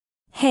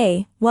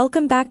Hey,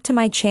 welcome back to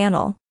my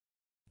channel.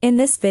 In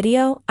this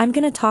video, I'm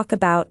gonna talk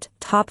about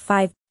top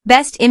 5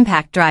 best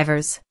impact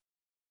drivers.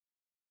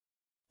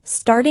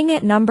 Starting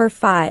at number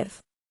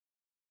 5.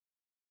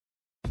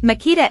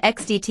 Makita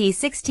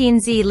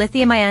XDT16Z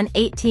Lithium-Ion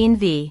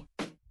 18V.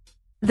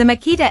 The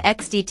Makita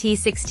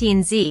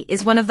XDT16Z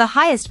is one of the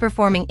highest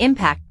performing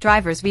impact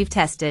drivers we've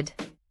tested.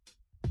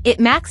 It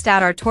maxed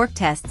out our torque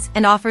tests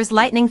and offers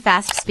lightning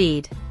fast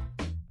speed.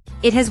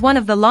 It has one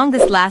of the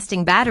longest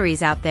lasting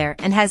batteries out there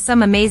and has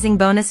some amazing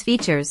bonus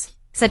features,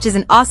 such as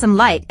an awesome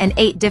light and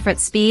 8 different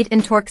speed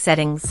and torque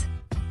settings.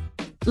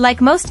 Like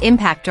most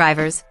impact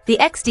drivers, the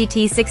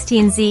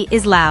XDT16Z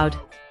is loud.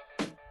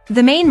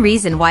 The main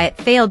reason why it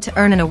failed to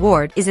earn an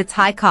award is its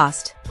high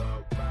cost.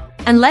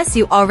 Unless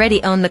you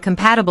already own the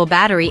compatible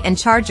battery and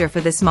charger for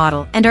this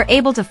model and are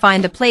able to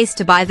find a place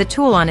to buy the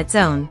tool on its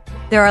own,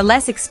 there are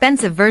less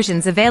expensive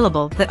versions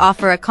available that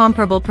offer a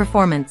comparable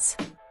performance.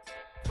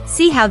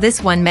 See how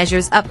this one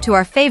measures up to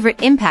our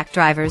favorite impact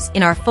drivers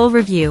in our full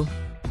review.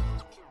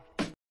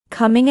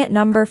 Coming at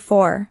number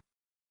 4.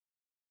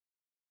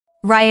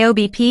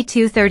 Ryobi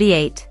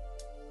P238.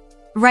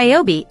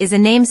 Ryobi is a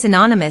name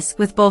synonymous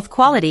with both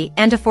quality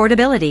and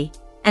affordability,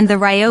 and the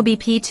Ryobi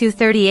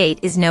P238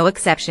 is no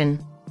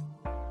exception.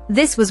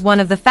 This was one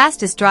of the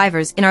fastest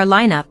drivers in our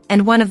lineup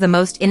and one of the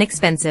most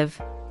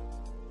inexpensive.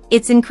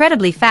 It's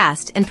incredibly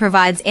fast and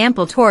provides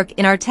ample torque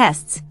in our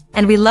tests,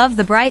 and we love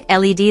the bright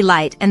LED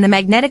light and the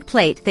magnetic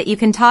plate that you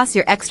can toss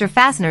your extra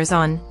fasteners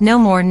on. No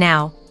more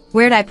 "now,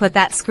 where'd I put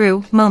that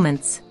screw"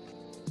 moments.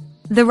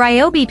 The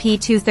Ryobi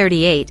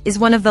P238 is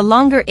one of the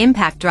longer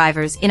impact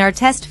drivers in our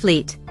test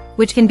fleet,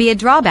 which can be a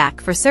drawback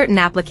for certain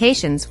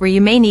applications where you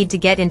may need to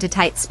get into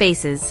tight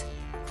spaces.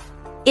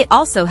 It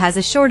also has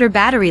a shorter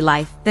battery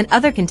life than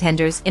other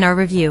contenders in our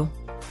review.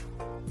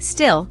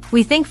 Still,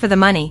 we think for the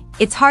money,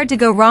 it's hard to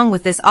go wrong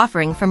with this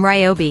offering from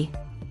Ryobi.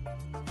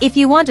 If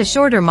you want a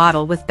shorter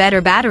model with better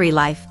battery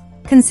life,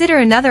 consider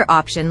another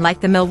option like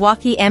the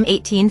Milwaukee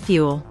M18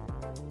 Fuel.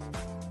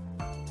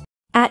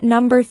 At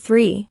number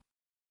 3.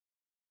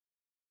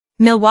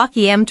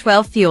 Milwaukee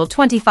M12 Fuel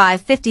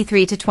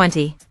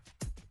 2553-20.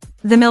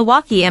 The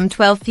Milwaukee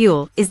M12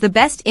 Fuel is the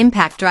best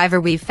impact driver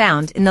we've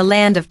found in the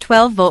land of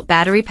 12-volt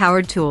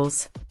battery-powered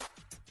tools.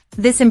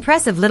 This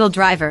impressive little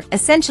driver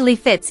essentially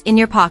fits in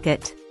your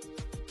pocket.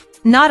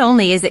 Not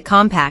only is it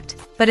compact,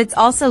 but it's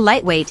also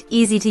lightweight,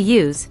 easy to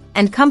use,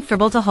 and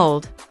comfortable to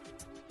hold.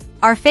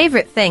 Our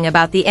favorite thing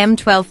about the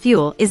M12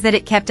 Fuel is that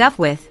it kept up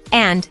with,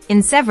 and,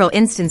 in several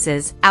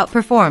instances,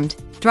 outperformed,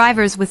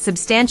 drivers with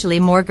substantially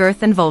more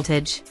girth and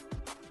voltage.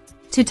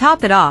 To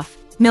top it off,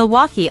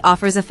 Milwaukee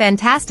offers a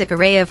fantastic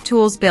array of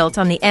tools built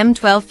on the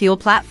M12 Fuel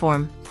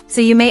platform,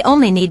 so you may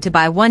only need to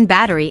buy one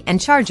battery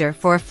and charger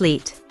for a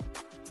fleet.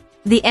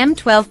 The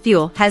M12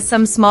 Fuel has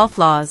some small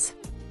flaws.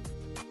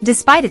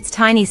 Despite its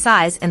tiny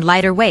size and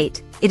lighter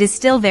weight, it is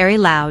still very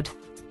loud.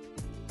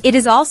 It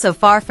is also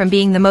far from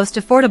being the most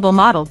affordable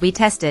model we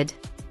tested.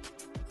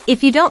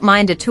 If you don't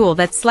mind a tool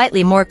that's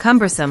slightly more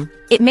cumbersome,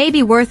 it may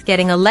be worth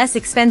getting a less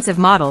expensive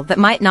model that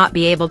might not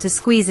be able to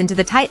squeeze into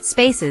the tight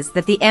spaces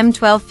that the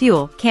M12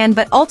 Fuel can,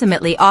 but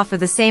ultimately offer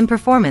the same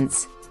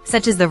performance,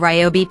 such as the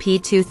Ryobi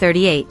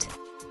P238.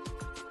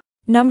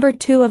 Number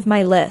 2 of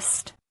my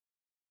list.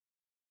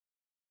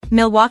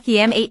 Milwaukee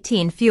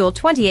M18 Fuel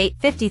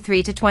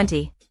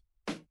 2853-20.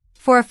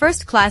 For a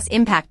first-class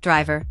impact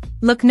driver,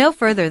 look no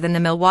further than the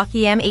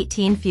Milwaukee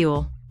M18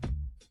 Fuel.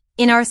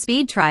 In our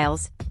speed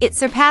trials, it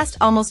surpassed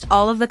almost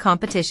all of the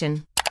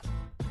competition.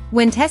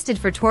 When tested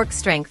for torque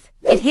strength,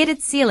 it hit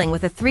its ceiling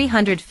with a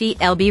 300 feet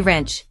lb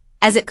wrench,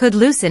 as it could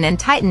loosen and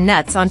tighten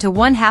nuts onto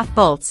 1/2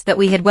 bolts that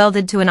we had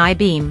welded to an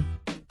I-beam.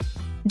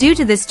 Due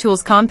to this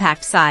tool's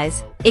compact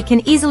size, it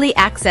can easily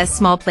access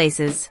small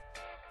places.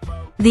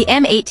 The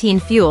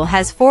M18 Fuel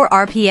has 4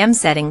 RPM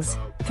settings,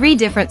 3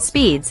 different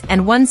speeds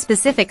and 1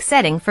 specific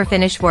setting for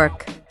finish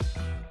work.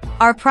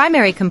 Our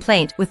primary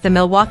complaint with the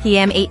Milwaukee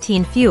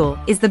M18 Fuel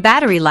is the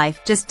battery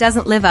life just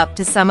doesn't live up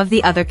to some of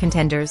the other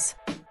contenders.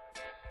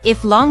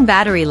 If long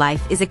battery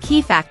life is a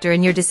key factor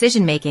in your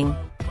decision-making,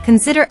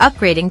 consider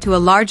upgrading to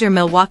a larger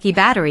Milwaukee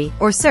battery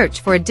or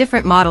search for a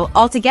different model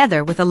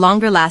altogether with a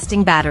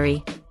longer-lasting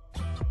battery.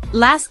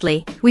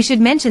 Lastly, we should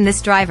mention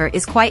this driver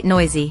is quite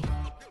noisy.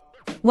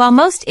 While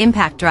most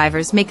impact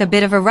drivers make a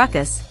bit of a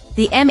ruckus,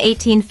 the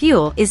M18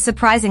 Fuel is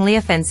surprisingly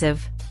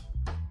offensive.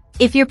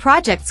 If your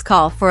projects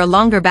call for a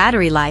longer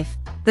battery life,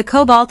 the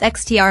Kobalt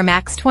XTR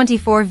Max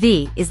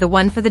 24V is the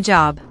one for the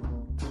job.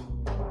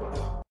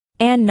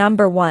 And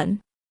number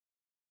 1.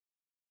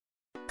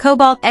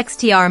 Kobalt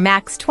XTR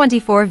Max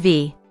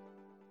 24V.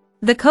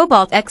 The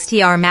Kobalt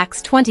XTR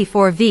Max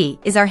 24V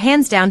is our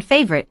hands-down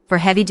favorite for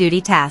heavy-duty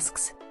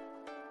tasks.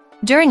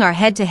 During our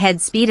head-to-head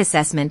speed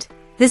assessment,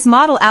 this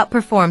model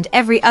outperformed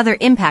every other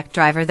impact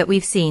driver that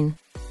we've seen.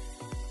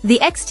 The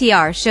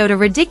XTR showed a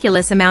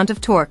ridiculous amount of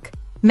torque,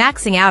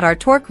 maxing out our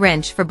torque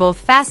wrench for both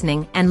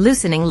fastening and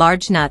loosening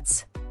large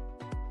nuts.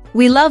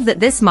 We love that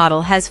this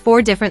model has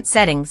 4 different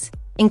settings,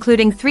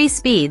 including 3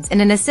 speeds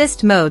and an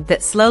assist mode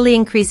that slowly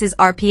increases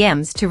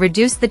RPMs to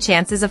reduce the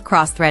chances of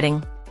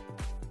cross-threading.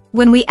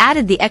 When we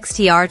added the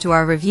XTR to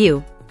our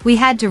review, we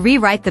had to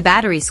rewrite the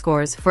battery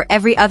scores for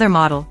every other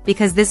model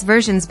because this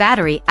version's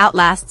battery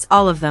outlasts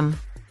all of them.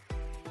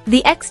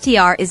 The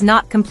XTR is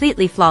not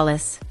completely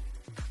flawless.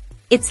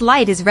 Its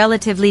light is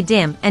relatively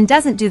dim and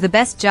doesn't do the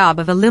best job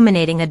of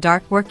illuminating a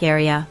dark work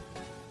area.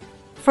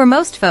 For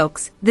most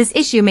folks, this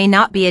issue may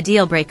not be a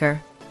deal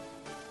breaker.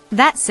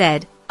 That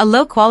said, a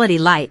low-quality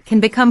light can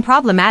become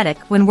problematic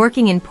when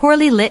working in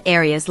poorly lit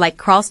areas like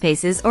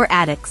crawlspaces or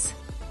attics.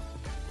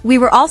 We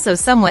were also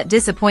somewhat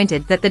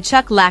disappointed that the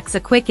chuck lacks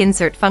a quick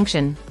insert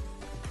function.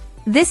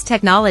 This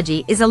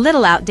technology is a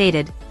little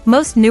outdated.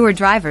 Most newer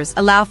drivers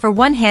allow for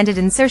one-handed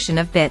insertion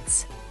of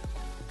bits.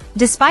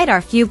 Despite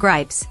our few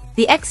gripes,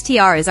 the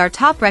XTR is our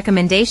top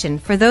recommendation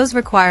for those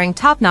requiring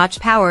top-notch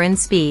power and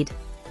speed.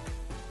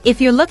 If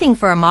you're looking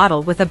for a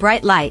model with a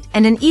bright light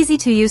and an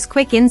easy-to-use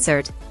quick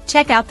insert,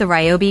 check out the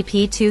Ryobi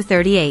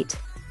P238.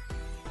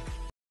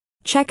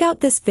 Check out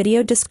this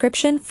video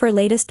description for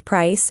latest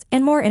price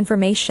and more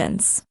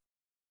informations.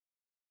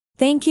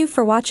 Thank you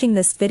for watching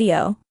this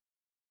video.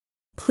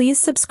 Please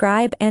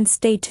subscribe and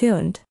stay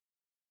tuned.